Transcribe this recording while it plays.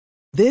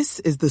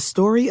This is the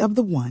story of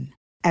the one.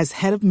 As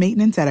head of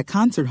maintenance at a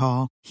concert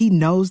hall, he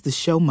knows the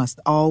show must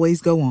always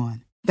go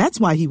on. That's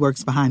why he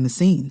works behind the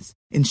scenes,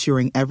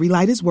 ensuring every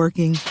light is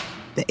working,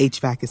 the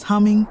HVAC is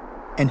humming,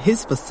 and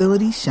his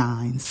facility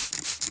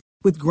shines.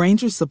 With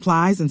Grainger's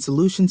supplies and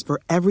solutions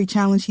for every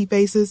challenge he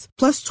faces,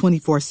 plus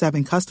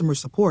 24/7 customer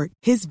support,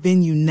 his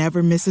venue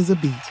never misses a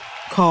beat.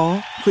 Call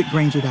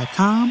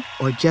quickgrainger.com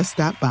or just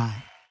stop by.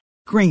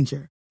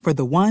 Grainger, for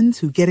the ones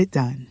who get it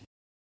done.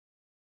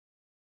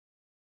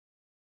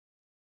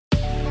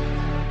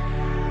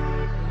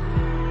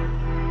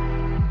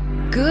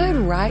 Good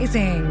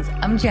risings.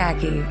 I'm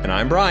Jackie. And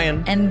I'm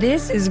Brian. And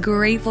this is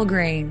Grateful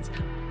Grains.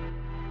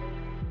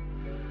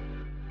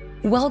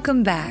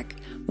 Welcome back.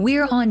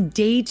 We're on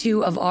day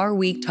 2 of our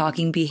week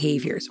talking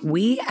behaviors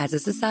we as a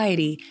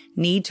society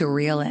need to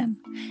reel in.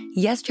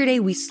 Yesterday,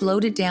 we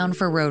slowed it down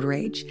for road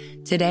rage.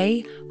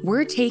 Today,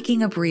 we're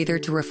taking a breather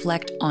to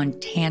reflect on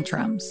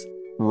tantrums.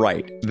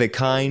 Right, the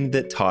kind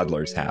that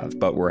toddlers have,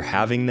 but we're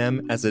having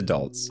them as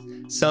adults.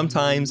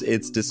 Sometimes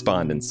it's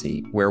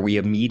despondency, where we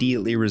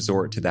immediately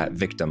resort to that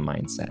victim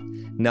mindset.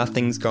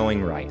 Nothing's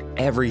going right.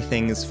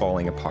 Everything is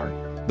falling apart.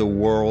 The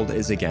world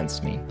is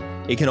against me.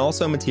 It can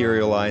also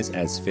materialize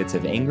as fits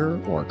of anger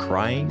or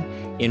crying.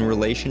 In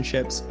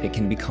relationships, it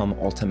can become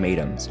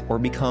ultimatums or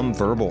become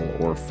verbal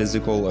or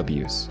physical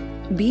abuse.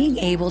 Being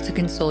able to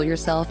console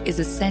yourself is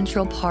a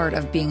central part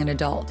of being an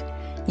adult.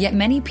 Yet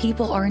many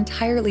people are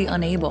entirely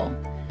unable.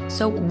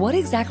 So what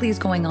exactly is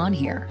going on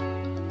here?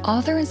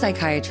 Author and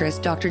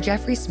psychiatrist Dr.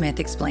 Jeffrey Smith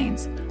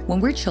explains, when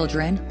we're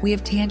children, we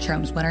have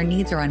tantrums when our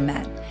needs are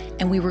unmet,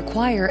 and we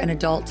require an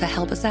adult to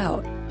help us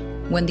out.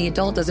 When the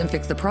adult doesn't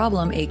fix the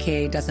problem,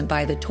 aka doesn't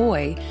buy the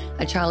toy,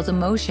 a child's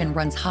emotion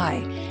runs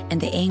high, and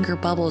the anger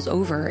bubbles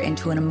over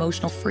into an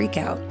emotional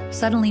freakout.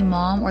 Suddenly,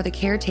 mom or the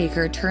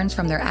caretaker turns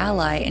from their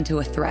ally into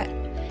a threat,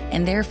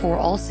 and therefore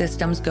all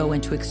systems go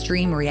into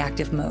extreme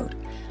reactive mode.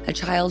 A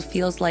child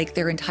feels like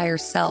their entire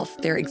self,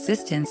 their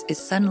existence, is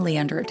suddenly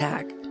under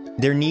attack.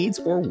 Their needs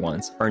or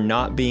wants are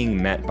not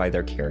being met by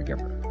their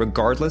caregiver.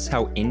 Regardless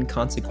how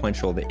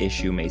inconsequential the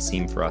issue may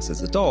seem for us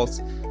as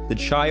adults, the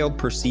child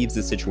perceives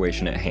the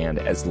situation at hand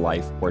as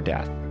life or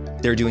death.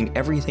 They're doing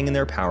everything in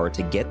their power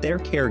to get their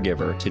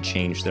caregiver to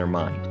change their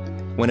mind.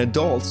 When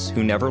adults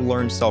who never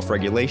learned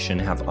self-regulation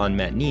have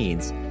unmet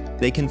needs,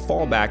 they can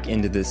fall back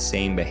into this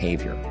same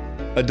behavior.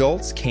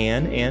 Adults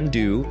can and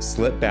do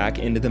slip back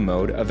into the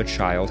mode of a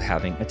child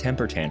having a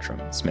temper tantrum,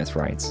 Smith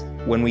writes.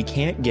 When we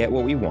can't get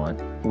what we want,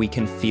 we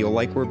can feel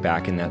like we're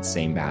back in that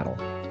same battle.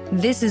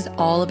 This is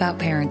all about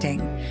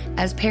parenting.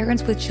 As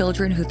parents with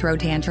children who throw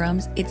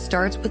tantrums, it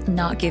starts with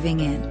not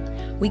giving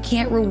in. We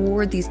can't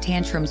reward these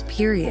tantrums,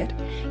 period,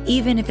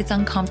 even if it's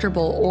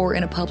uncomfortable or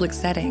in a public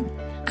setting.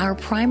 Our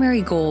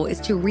primary goal is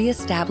to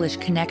reestablish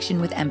connection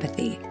with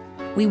empathy.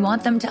 We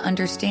want them to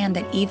understand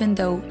that even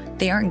though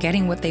they aren't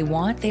getting what they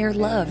want, they are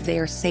loved, they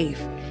are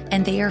safe,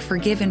 and they are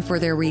forgiven for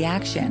their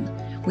reaction.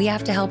 We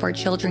have to help our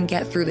children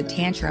get through the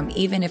tantrum,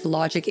 even if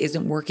logic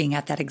isn't working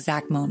at that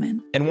exact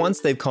moment. And once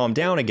they've calmed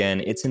down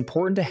again, it's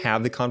important to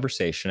have the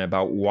conversation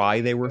about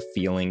why they were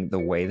feeling the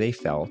way they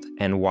felt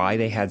and why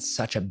they had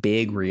such a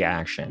big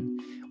reaction.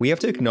 We have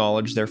to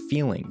acknowledge their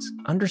feelings,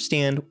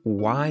 understand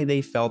why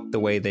they felt the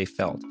way they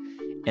felt,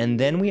 and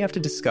then we have to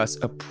discuss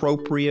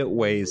appropriate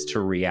ways to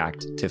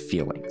react to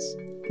feelings.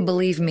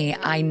 Believe me,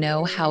 I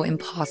know how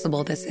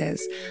impossible this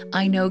is.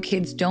 I know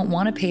kids don't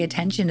want to pay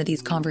attention to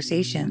these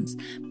conversations,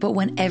 but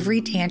when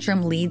every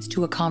tantrum leads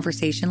to a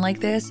conversation like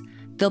this,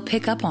 they'll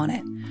pick up on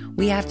it.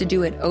 We have to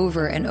do it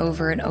over and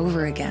over and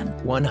over again.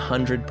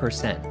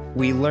 100%.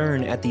 We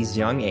learn at these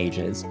young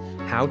ages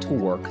how to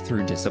work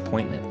through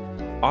disappointment.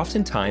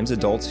 Oftentimes,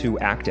 adults who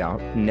act out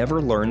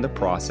never learn the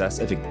process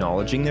of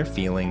acknowledging their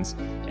feelings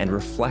and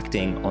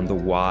reflecting on the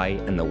why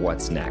and the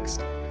what's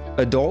next.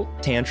 Adult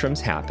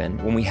tantrums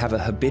happen when we have a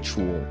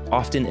habitual,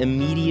 often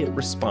immediate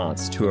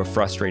response to a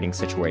frustrating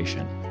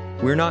situation.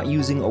 We're not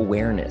using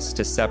awareness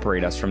to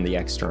separate us from the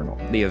external,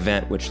 the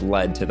event which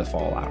led to the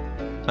fallout.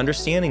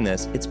 Understanding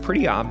this, it's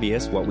pretty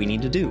obvious what we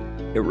need to do.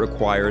 It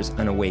requires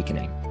an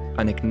awakening,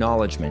 an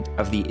acknowledgement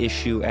of the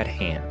issue at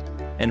hand.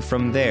 And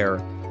from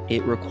there,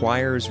 it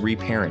requires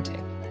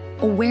reparenting.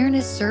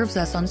 Awareness serves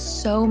us on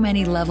so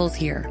many levels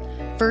here.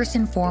 First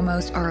and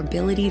foremost, our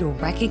ability to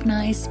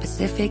recognize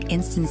specific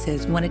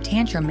instances when a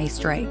tantrum may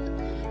strike.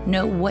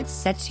 Know what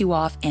sets you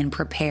off and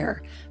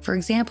prepare. For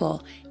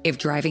example, if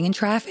driving in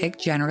traffic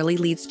generally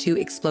leads to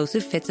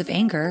explosive fits of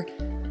anger,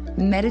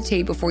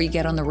 meditate before you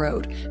get on the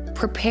road.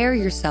 Prepare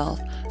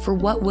yourself for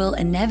what will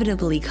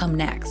inevitably come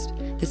next.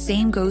 The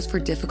same goes for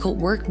difficult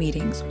work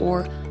meetings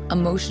or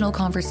emotional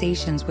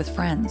conversations with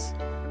friends.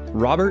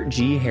 Robert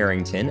G.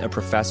 Harrington, a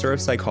professor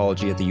of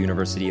psychology at the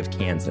University of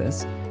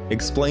Kansas,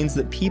 explains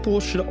that people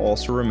should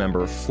also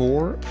remember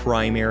 4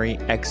 primary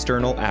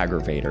external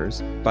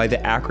aggravators by the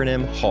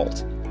acronym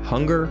HALT: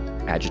 hunger,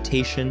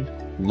 agitation,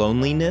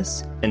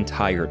 loneliness, and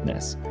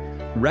tiredness.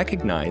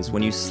 Recognize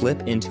when you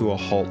slip into a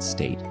HALT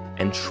state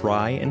and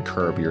try and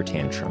curb your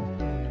tantrum.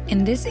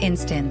 In this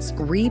instance,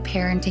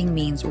 reparenting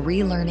means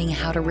relearning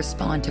how to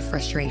respond to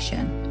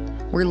frustration.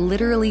 We're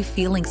literally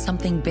feeling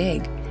something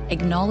big,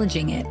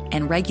 acknowledging it,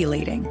 and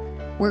regulating.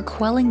 We're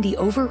quelling the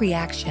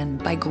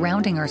overreaction by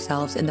grounding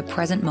ourselves in the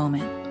present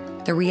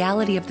moment, the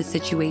reality of the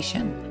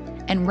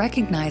situation, and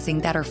recognizing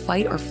that our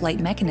fight or flight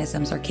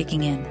mechanisms are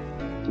kicking in.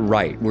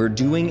 Right, we're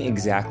doing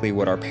exactly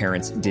what our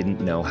parents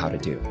didn't know how to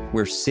do.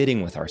 We're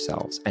sitting with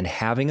ourselves and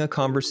having a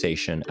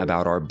conversation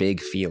about our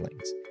big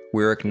feelings.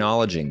 We're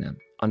acknowledging them,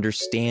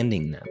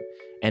 understanding them.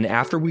 And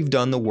after we've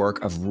done the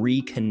work of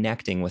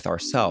reconnecting with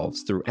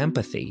ourselves through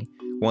empathy,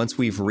 once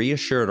we've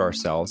reassured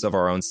ourselves of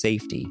our own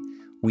safety,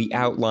 we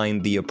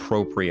outline the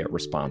appropriate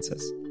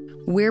responses.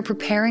 We're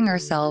preparing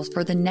ourselves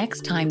for the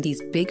next time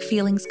these big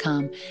feelings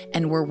come,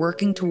 and we're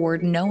working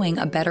toward knowing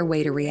a better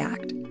way to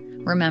react.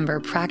 Remember,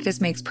 practice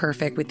makes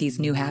perfect with these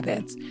new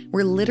habits.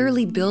 We're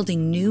literally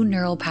building new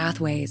neural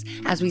pathways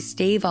as we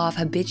stave off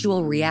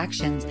habitual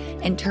reactions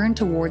and turn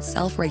towards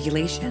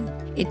self-regulation.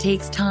 It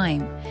takes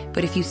time,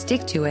 but if you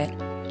stick to it,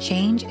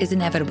 change is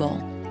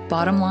inevitable.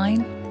 Bottom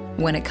line,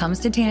 when it comes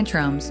to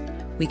tantrums,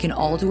 we can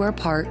all do our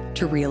part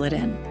to reel it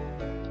in.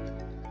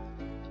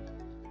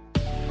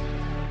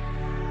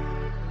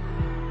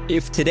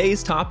 If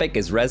today's topic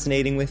is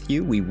resonating with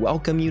you, we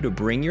welcome you to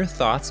bring your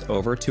thoughts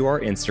over to our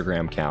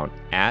Instagram account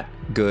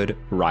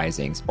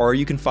 @GoodRisings, or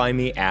you can find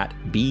me at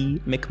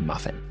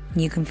 @BMcMuffin.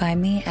 You can find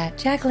me at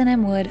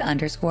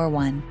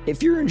JacquelineMWood_1.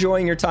 If you're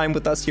enjoying your time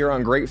with us here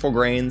on Grateful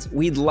Grains,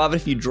 we'd love it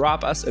if you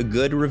drop us a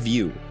good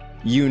review.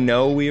 You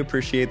know we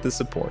appreciate the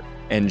support.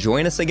 And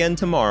join us again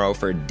tomorrow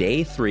for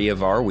day 3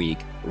 of our week,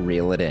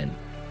 Reel It In.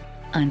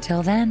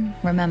 Until then,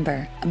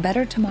 remember, a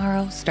better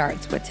tomorrow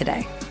starts with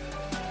today.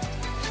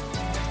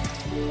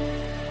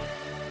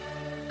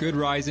 Good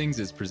Risings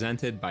is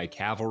presented by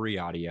Cavalry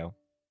Audio.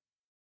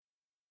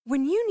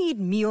 When you need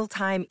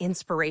mealtime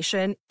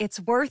inspiration,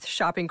 it's worth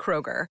shopping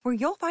Kroger, where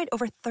you'll find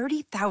over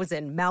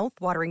 30,000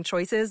 mouth-watering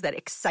choices that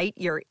excite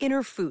your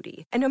inner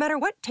foodie. And no matter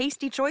what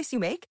tasty choice you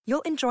make,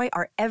 you'll enjoy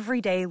our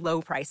everyday low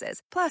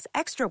prices, plus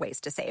extra ways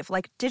to save,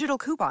 like digital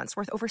coupons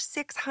worth over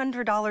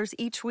 $600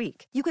 each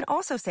week. You can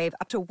also save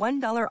up to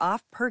 $1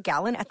 off per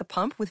gallon at the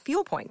pump with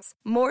fuel points.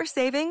 More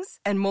savings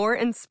and more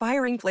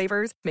inspiring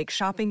flavors make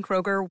shopping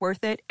Kroger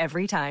worth it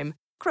every time.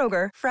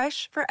 Kroger,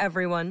 fresh for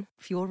everyone.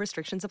 Fuel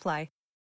restrictions apply.